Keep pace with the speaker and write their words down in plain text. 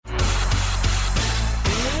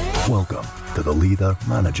Welcome to the Leader,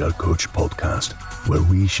 Manager, Coach podcast, where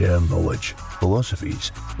we share knowledge,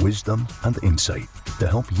 philosophies, wisdom, and insight to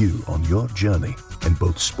help you on your journey in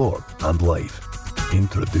both sport and life.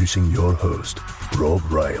 Introducing your host, Rob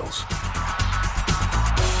Riles.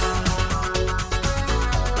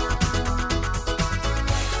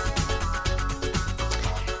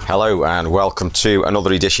 Hello and welcome to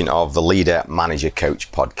another edition of the Leader, Manager,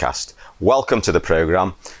 Coach podcast. Welcome to the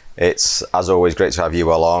programme. It's, as always, great to have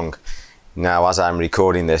you along. Now, as I'm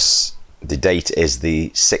recording this, the date is the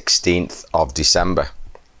 16th of December.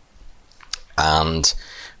 And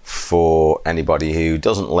for anybody who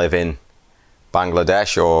doesn't live in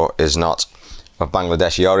Bangladesh or is not of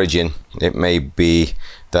Bangladeshi origin, it may be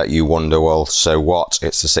that you wonder, well, so what?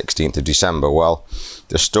 It's the 16th of December. Well,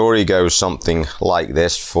 the story goes something like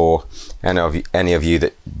this for any of you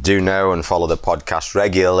that do know and follow the podcast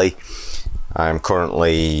regularly. I'm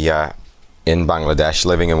currently in Bangladesh,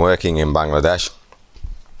 living and working in Bangladesh.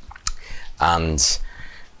 And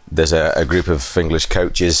there's a group of English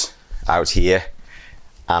coaches out here.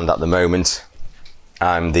 And at the moment,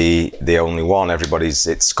 I'm the only one.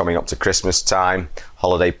 It's coming up to Christmas time,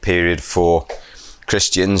 holiday period for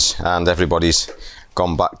Christians, and everybody's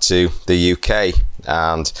gone back to the UK.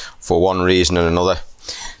 And for one reason or another,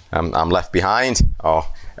 I'm left behind, or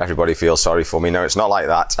everybody feels sorry for me. No, it's not like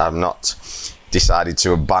that. I've not decided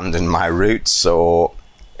to abandon my roots or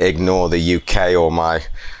ignore the UK or my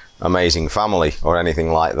amazing family or anything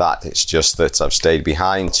like that. It's just that I've stayed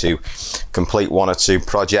behind to complete one or two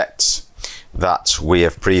projects that we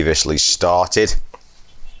have previously started,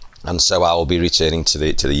 and so I will be returning to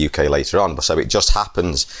the UK later on. So it just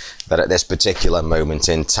happens that at this particular moment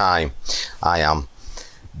in time, I am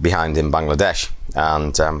behind in Bangladesh.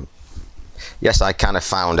 And yes, I kind of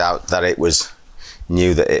found out that it was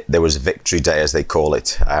new that there was Victory Day, as they call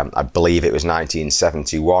it. I believe it was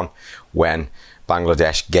 1971 when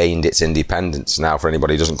Bangladesh gained its independence. Now, for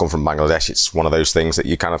anybody who doesn't come from Bangladesh, it's one of those things that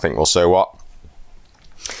you kind of think, well, so what?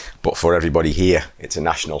 But for everybody here, it's a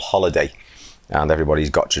national holiday and everybody's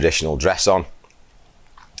got traditional dress on.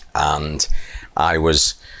 And I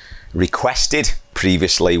was requested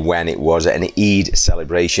previously when it was an Eid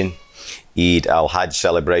celebration, Eid al-Hajj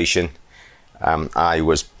celebration. I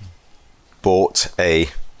was bought a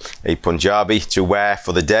Punjabi to wear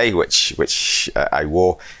for the day, which I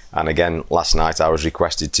wore. And again, last night I was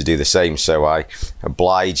requested to do the same, so I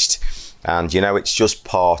obliged. And, you know, it's just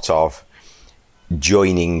part of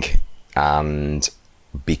joining and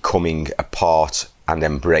becoming a part and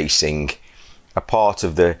embracing a part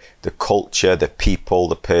of the culture, the people,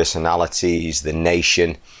 the personalities, the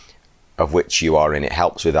nation of which you are in. It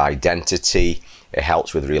helps with identity, it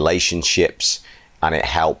helps with relationships, and it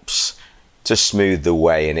helps to smooth the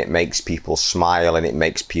way, and it makes people smile and it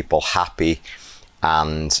makes people happy.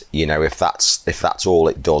 And, you know, if that's all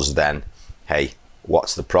it does, then hey,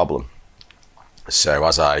 what's the problem? So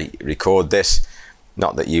as I record this,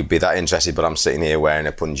 not that you'd be that interested, but I'm sitting here wearing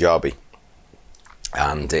a Punjabi,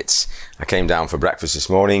 and I came down for breakfast this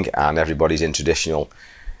morning and everybody's in traditional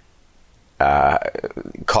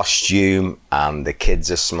costume, and the kids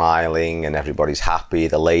are smiling and everybody's happy.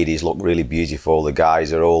 The ladies look really beautiful, the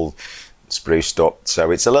guys are all spruced up. So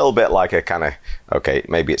it's a little bit like a kind of, okay,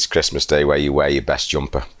 maybe it's Christmas Day where you wear your best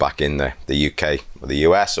jumper back in the UK or the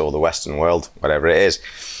US or the Western world, whatever it is.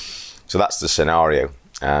 So that's the scenario.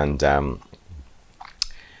 And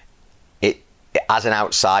as an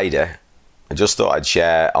outsider, I just thought I'd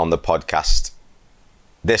share on the podcast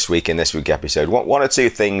this week, in this week episode, one or two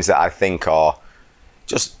things that I think are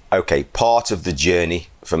just, okay, part of the journey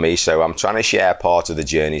for me. So I'm trying to share part of the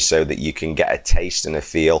journey so that you can get a taste and a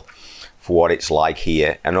feel for what it's like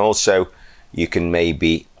here, and also you can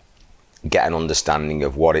maybe get an understanding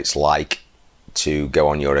of what it's like to go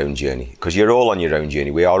on your own journey, because you're all on your own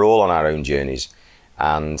journey. We are all on our own journeys.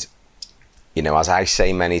 And, you know, as I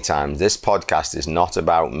say many times, this podcast is not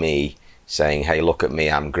about me saying, hey, look at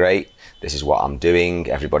me, I'm great, this is what I'm doing,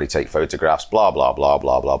 everybody take photographs, blah, blah, blah,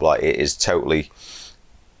 blah, blah, blah. It is totally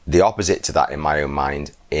the opposite to that in my own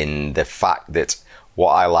mind, in the fact that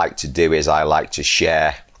what I like to do is I like to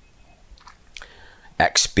share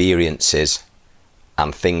experiences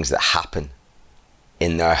and things that happen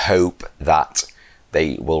in the hope that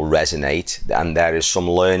they will resonate and there is some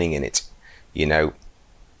learning in it. You know,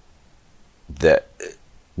 that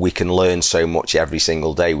we can learn so much every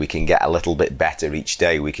single day. We can get a little bit better each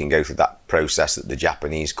day. We can go through that process that the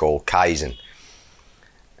Japanese call Kaizen.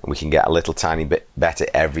 We can get a little tiny bit better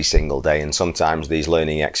every single day. And sometimes these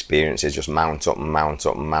learning experiences just mount up and mount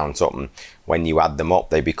up and mount up. And when you add them up,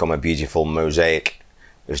 they become a beautiful mosaic,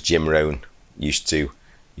 as Jim Rohn used to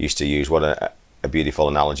use. What a beautiful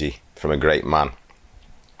analogy from a great man.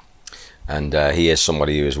 And he is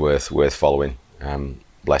somebody who is worth following.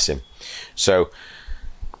 Bless him. So,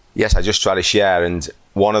 yes, I just try to share. And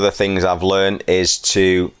one of the things I've learned is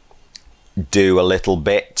to do a little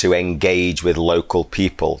bit to engage with local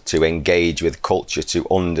people, to engage with culture, to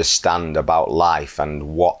understand about life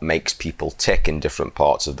and what makes people tick in different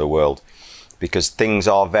parts of the world. Because things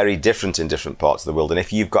are very different in different parts of the world. And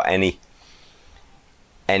if you've got any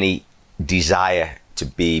desire to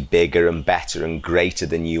be bigger and better and greater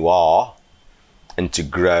than you are, and to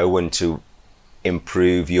grow and to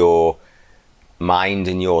improve your mind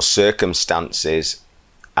and your circumstances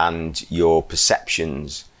and your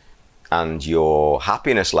perceptions and your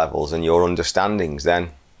happiness levels and your understandings, then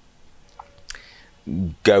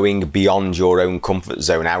going beyond your own comfort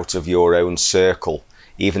zone, out of your own circle,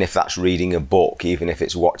 even if that's reading a book, even if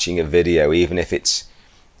it's watching a video, even if it's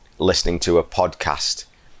listening to a podcast,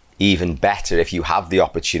 even better if you have the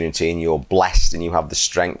opportunity and you're blessed and you have the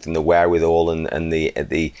strength and the wherewithal and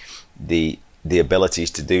the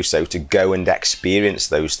abilities to do so, to go and experience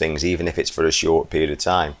those things, even if it's for a short period of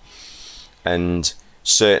time. And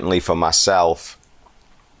certainly for myself,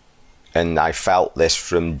 and I felt this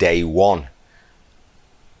from day one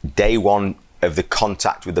of the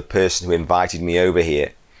contact with the person who invited me over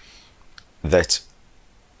here, that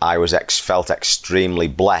I felt extremely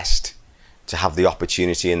blessed to have the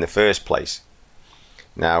opportunity in the first place.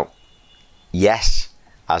 Now, yes,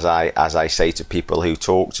 as I say to people who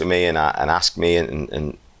talk to me and ask me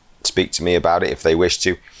and speak to me about it if they wish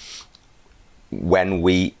to, when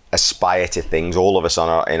we aspire to things, all of us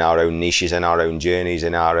in our own niches, in our own journeys,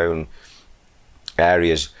 in our own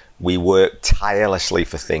areas, we work tirelessly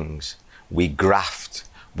for things. We graft,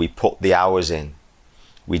 we put the hours in.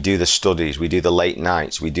 We do the studies, we do the late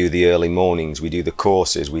nights, we do the early mornings, we do the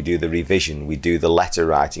courses, we do the revision, we do the letter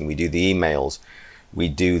writing, we do the emails, we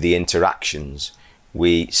do the interactions,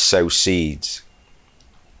 we sow seeds,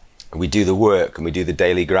 we do the work and we do the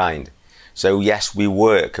daily grind. So yes, we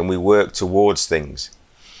work and we work towards things,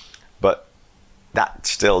 but that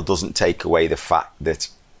still doesn't take away the fact that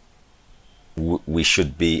we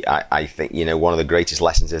should be, I think, one of the greatest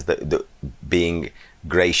lessons is that being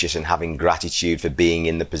gracious and having gratitude for being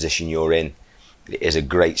in the position you're in is a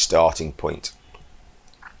great starting point.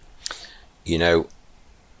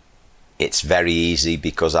 It's very easy,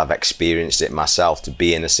 because I've experienced it myself, to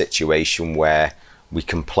be in a situation where we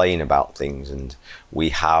complain about things and we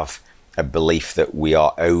have a belief that we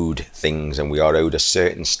are owed things and we are owed a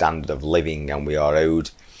certain standard of living and we are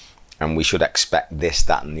owed and we should expect this,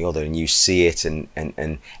 that and the other. And you see it and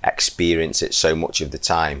experience it so much of the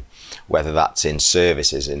time, whether that's in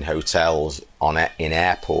services, in hotels, in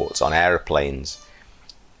airports, on aeroplanes,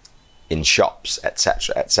 in shops,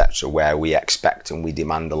 etc., where we expect and we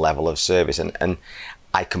demand a level of service. And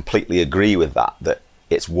I completely agree with that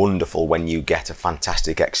it's wonderful when you get a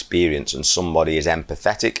fantastic experience and somebody is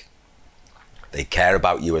empathetic, they care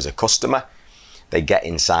about you as a customer, they get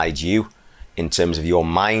inside you in terms of your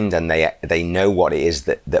mind, and they know what it is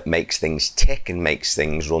that makes things tick and makes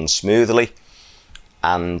things run smoothly,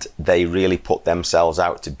 and they really put themselves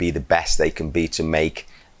out to be the best they can be to make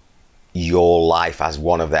your life as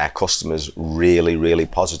one of their customers really, really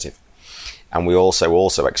positive. And we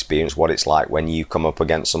also experience what it's like when you come up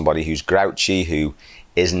against somebody who's grouchy, who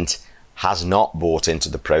has not bought into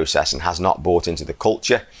the process and has not bought into the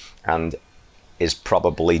culture, and is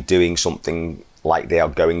probably doing something like they are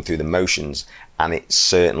going through the motions, and it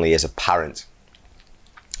certainly is apparent.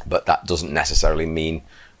 But that doesn't necessarily mean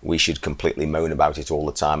we should completely moan about it all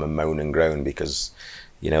the time and moan and groan, because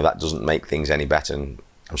that doesn't make things any better, and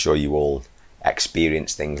I'm sure you all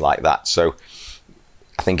experience things like that. So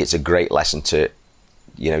I think it's a great lesson to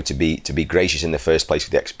be gracious in the first place for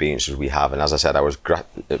the experiences we have. And as I said, I was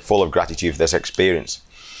full of gratitude for this experience,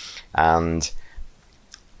 and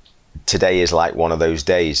today is like one of those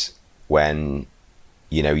days when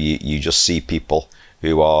you just see people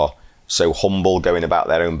who are so humble, going about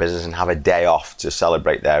their own business, and have a day off to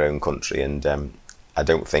celebrate their own country. And I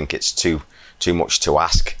don't think it's too much to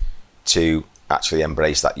ask to actually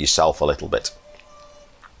embrace that yourself a little bit.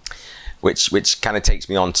 Which kind of takes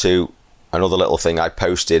me on to another little thing. I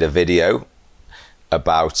posted a video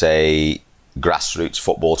about a grassroots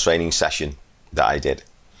football training session that I did,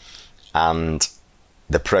 and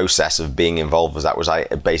the process of being involved was I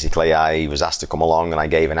was asked to come along, and I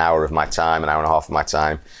gave an hour and a half of my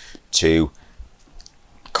time to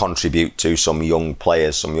contribute to some young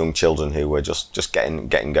players, some young children who were just getting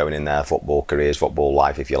going in their football careers, football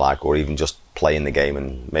life, if you like, or even just playing the game,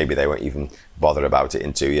 and maybe they won't even bother about it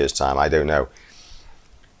in 2 years' time, I don't know.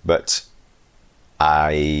 But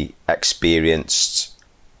I experienced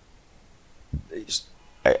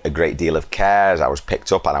a great deal of care as I was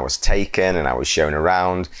picked up and I was taken and I was shown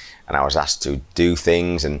around and I was asked to do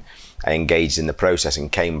things, and I engaged in the process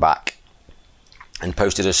and came back and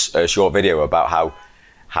posted a short video about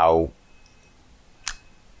how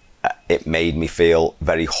it made me feel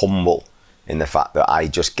very humble in the fact that I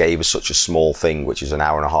just gave such a small thing, which is an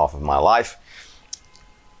hour and a half of my life,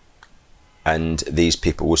 and these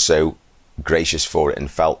people were so gracious for it and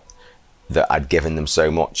felt that I'd given them so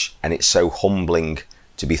much. And it's so humbling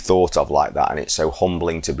to be thought of like that, and it's so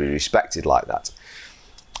humbling to be respected like that.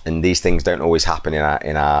 And these things don't always happen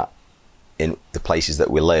in the places that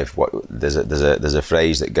we live. There's a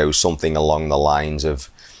phrase that goes something along the lines of,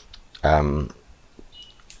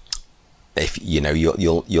 if you know,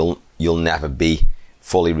 you'll never be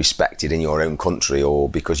fully respected in your own country, or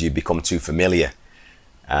because you become too familiar,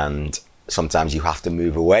 and sometimes you have to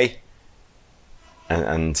move away,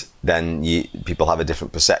 and then people have a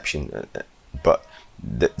different perception. But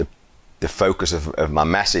the focus of my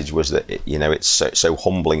message was that it's so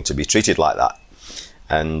humbling to be treated like that,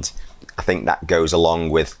 and I think that goes along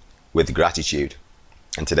with gratitude.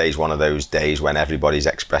 And today's one of those days when everybody's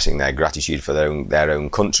expressing their gratitude for their own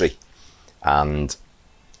country, and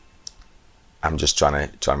I'm just trying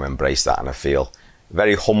to embrace that, and I feel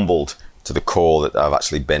very humbled to the core that I've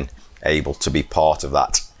actually been able to be part of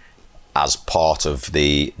that as part of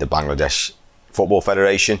the Bangladesh Football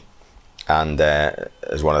Federation, and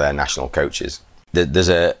as one of their national coaches. There's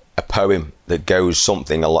a poem that goes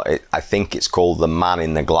something along, I think it's called The Man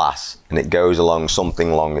in the Glass, and it goes along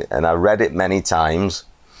something long, and I read it many times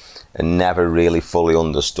and never really fully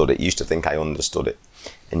understood it. Used to think I understood it,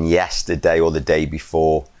 and yesterday or the day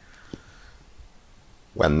before,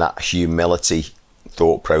 when that humility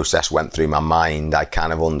thought process went through my mind, I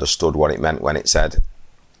kind of understood what it meant when it said,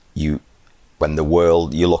 you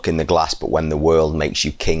look in the glass, but when the world makes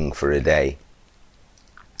you king for a day.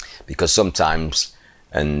 Because sometimes,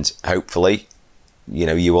 and hopefully,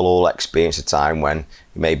 you will all experience a time when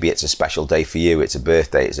maybe it's a special day for you, it's a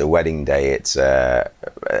birthday, it's a wedding day, it's a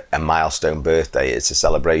milestone birthday, it's a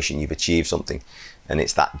celebration, you've achieved something. And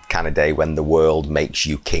it's that kind of day when the world makes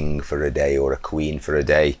you king for a day or a queen for a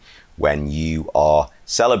day, when you are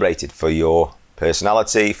celebrated for your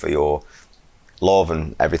personality, for your love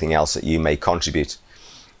and everything else that you may contribute.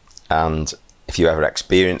 And if you ever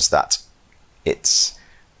experience that, it's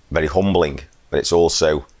very humbling, but it's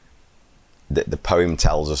also the poem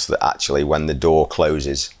tells us that actually when the door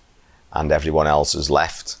closes and everyone else has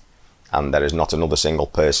left and there is not another single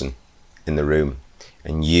person in the room,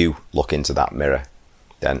 and you look into that mirror,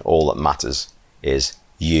 then all that matters is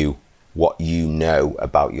you, what you know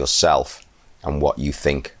about yourself and what you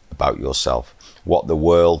think about yourself. What the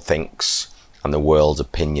world thinks and the world's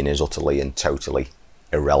opinion is utterly and totally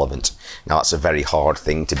irrelevant. Now that's a very hard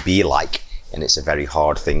thing to be like, and it's a very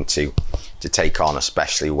hard thing to take on,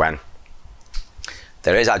 especially when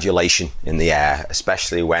there is adulation in the air,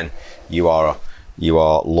 especially when you are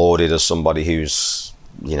lauded as somebody who's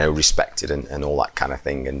respected and all that kind of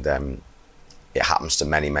thing. And it happens to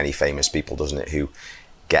many famous people, doesn't it, who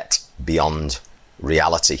get beyond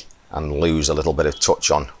reality and lose a little bit of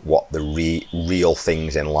touch on what the real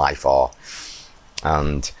things in life are.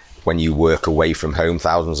 And when you work away from home,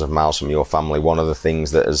 thousands of miles from your family, one of the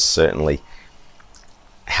things that has certainly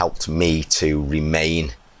helped me to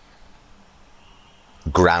remain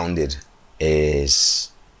grounded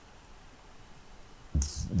is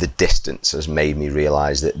the distance has made me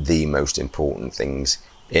realize that the most important things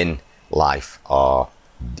in life are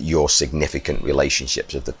your significant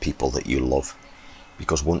relationships of the people that you love.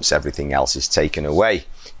 Because once everything else is taken away,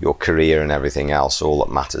 your career and everything else, all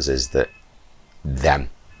that matters is that them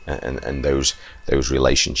and those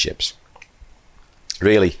relationships.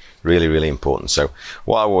 Really important. So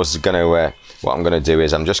what I'm going to do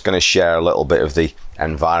is I'm just going to share a little bit of the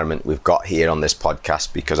environment we've got here on this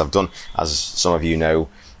podcast, because I've done, as some of you know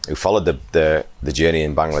who followed the journey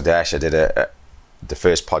in Bangladesh, I did the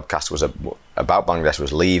first podcast was about Bangladesh,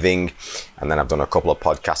 was leaving, and then I've done a couple of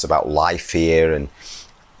podcasts about life here and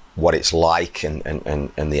what it's like, and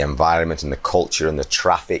the environment and the culture and the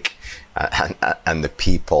traffic and the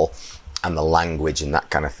people and the language and that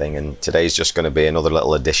kind of thing. And today's just going to be another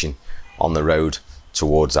little addition on the road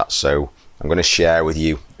towards that. So I'm going to share with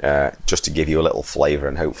you just to give you a little flavour,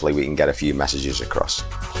 and hopefully we can get a few messages across.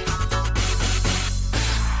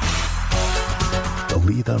 The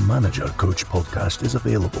Leader Manager Coach podcast is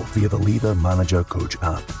available via the Leader Manager Coach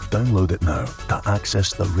app. Download it now to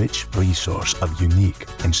access the rich resource of unique,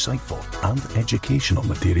 insightful and educational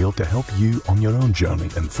material to help you on your own journey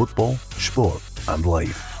in football, sport and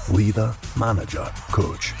life. Leader, manager,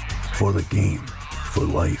 coach. For the game, for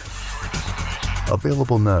life.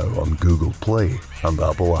 Available now on Google Play and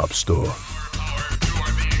Apple App Store.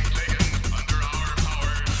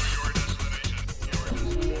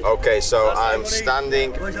 Okay, so I'm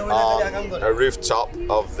standing on a rooftop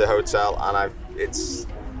of the hotel, and it's,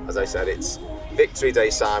 as I said, it's Victory Day,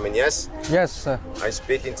 Simon, yes? Yes, sir. I'm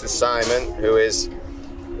speaking to Simon, who is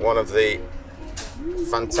one of the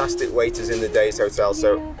fantastic waiters in the Days Hotel.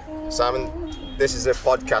 So, Simon, this is a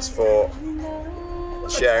podcast for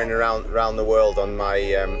sharing around the world on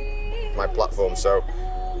my platform. So,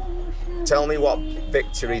 tell me what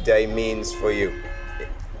Victory Day means for you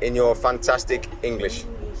in your fantastic English.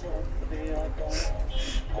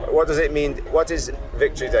 What does it mean? What is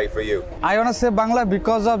Victory Day for you? I want to say Bangla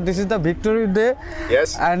because of this is the Victory Day.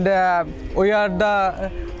 Yes. And we are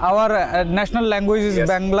our national language is Yes.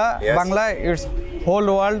 Bangla. Yes. Bangla, it's whole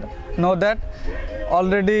world know that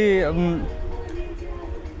already.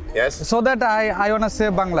 Yes. So that I want to say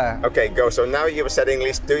Bangla. Okay, go. So now you've said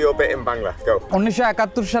English, do your bit in Bangla. Go.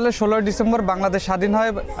 1971 সালে 16 December Bangladesh স্বাধীন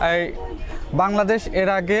হয়। বাংলাদেশ এর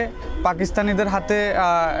আগে পাকিস্তানিদের হাতে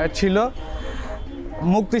ছিল।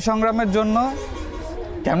 মুক্তি সংগ্রামের জন্য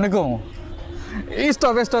কেমনে কম?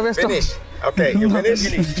 Stop. Finish. Okay, you finish?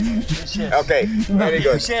 Okay, very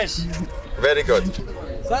good. Very good.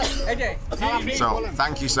 So,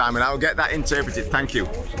 thank you, Simon. I'll get that interpreted. Thank you.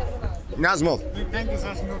 Nazmul. Thank you,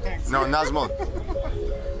 sir. No thanks. No, Nazmul.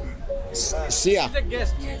 Sia.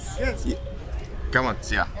 Come on,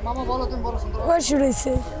 Sia. What should I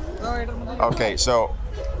say? Okay, so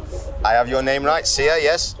I have your name right, Sia,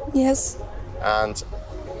 yes? Yes. And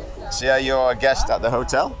Sia, you're a guest at the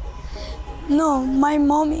hotel? No, my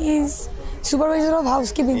mom is supervisor of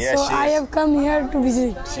housekeeping, Yes, so she I is. have come here to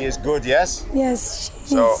visit. She is good, yes? Yes,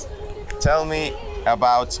 she So, is. tell me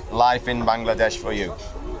about life in Bangladesh for you.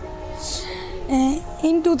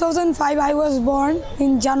 In 2005, I was born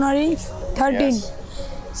in January 13. Yes.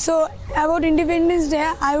 So, about Independence Day,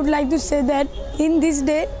 I would like to say that in this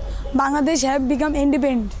day, Bangladesh have become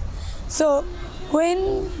independent. So, when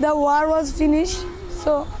the war was finished,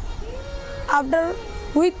 so after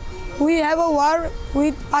we have a war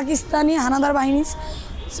with Pakistani Hanadar Bahinis.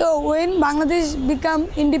 So when Bangladesh become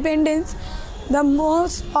independence, the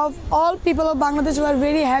most of all people of Bangladesh were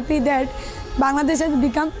very happy that Bangladesh has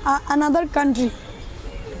become another country.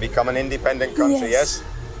 Become an independent country, yes?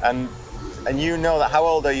 Yes. And you know that, how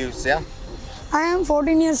old are you, Sia? I am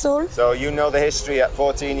 14 years old. So you know the history at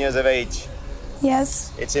 14 years of age.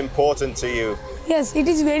 Yes. It's important to you. Yes, it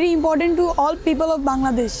is very important to all people of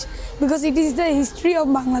Bangladesh because it is the history of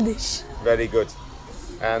Bangladesh. Very good.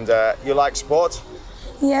 And you like sport?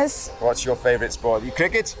 Yes. What's your favorite sport? You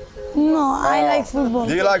cricket? No, I like football.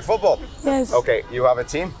 Do you like football? Yes. Okay, you have a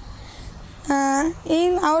team?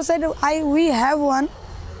 In our side, we have one,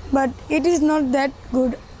 but it is not that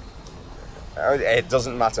good. It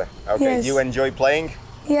doesn't matter. Okay, Yes. you enjoy playing?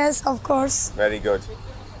 Yes, of course. Very good.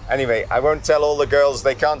 Anyway, I won't tell all the girls,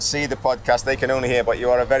 they can't see the podcast, they can only hear, but you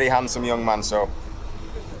are a very handsome young man, so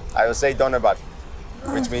I will say Donabad,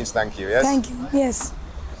 which means thank you, yes? Thank you. Yes.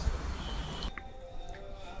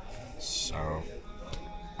 So,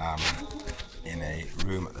 in a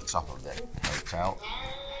room at the top of the hotel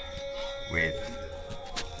with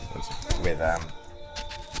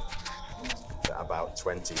about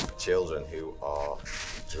 20 children who are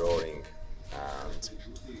drawing and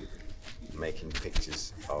making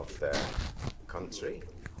pictures of their country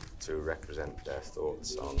to represent their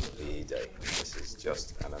thoughts on VE Day. This is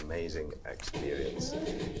just an amazing experience.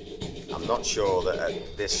 I'm not sure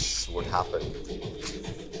that this would happen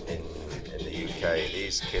in the UK.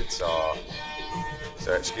 These kids are,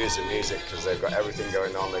 so excuse the music because they've got everything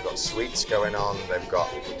going on. They've got sweets going on, they've got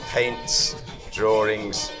paints,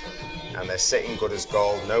 drawings, and they're sitting good as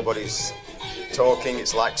gold. Nobody's talking,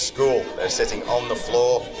 it's like school. They're sitting on the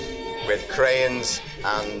floor with crayons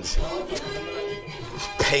and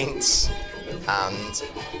paints and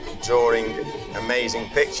drawing amazing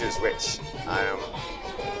pictures, which I am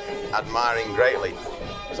admiring greatly.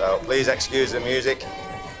 So please excuse the music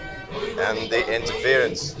and the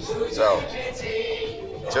interference. So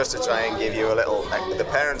just to try and give you a little, the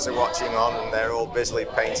parents are watching on and they're all busily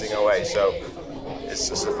painting away, so it's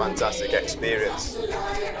just a fantastic experience.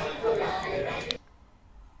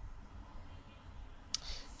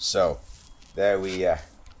 So there we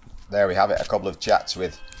have it, a couple of chats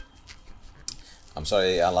with, I'm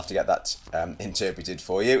sorry, I'll have to get that interpreted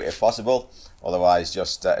for you if possible, otherwise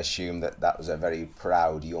just assume that was a very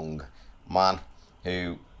proud young man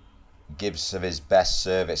who gives of his best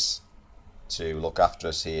service to look after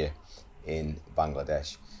us here in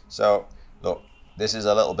Bangladesh. So look, this is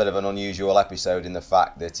a little bit of an unusual episode in the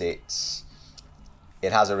fact that it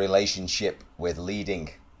has a relationship with leading,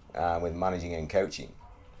 with managing and coaching.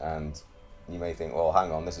 And you may think, well,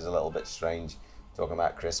 hang on, this is a little bit strange, talking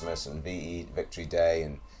about Christmas and VE, Victory Day,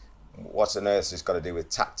 and what's on earth has this got to do with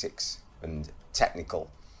tactics and technical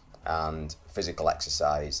and physical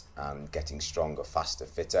exercise and getting stronger, faster,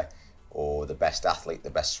 fitter, or the best athlete, the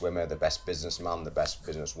best swimmer, the best businessman, the best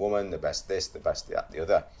businesswoman, the best this, the best that, the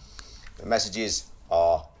other. The messages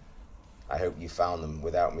are, I hope you found them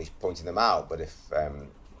without me pointing them out, but if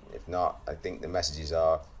not, I think the messages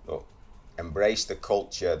are, look, embrace the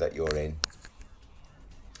culture that you're in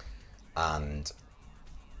and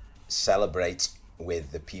celebrate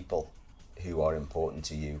with the people who are important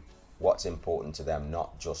to you, what's important to them,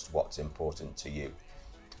 not just what's important to you.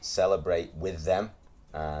 Celebrate with them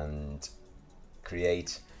and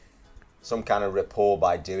create some kind of rapport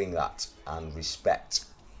by doing that, and respect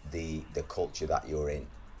the culture that you're in.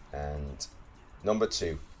 And number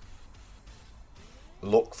 2,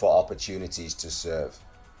 look for opportunities to serve.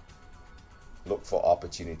 Look for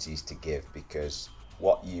opportunities to give, because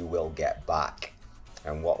what you will get back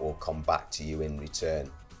and what will come back to you in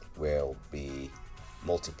return will be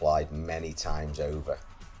multiplied many times over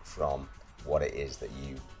from what it is that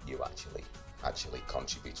you actually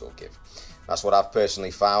contribute or give. That's what I've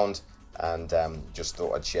personally found, and just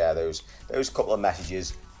thought I'd share those couple of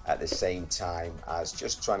messages at the same time as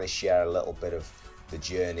just trying to share a little bit of the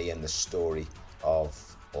journey and the story of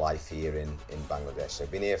life here in Bangladesh. So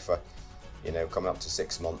I've been here for, coming up to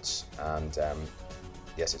 6 months, and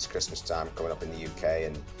yes, it's Christmas time coming up in the UK,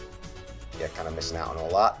 and yeah, kind of missing out on all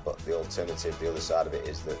that, but the alternative, the other side of it,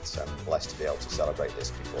 is that I'm blessed to be able to celebrate this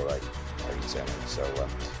before I return. So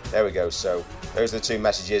there we go. So those are the 2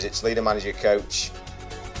 messages. It's leader, manager, coach.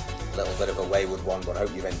 A little bit of a wayward one, but I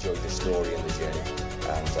hope you've enjoyed the story and the journey,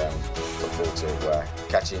 and look forward to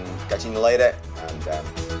catching you later, and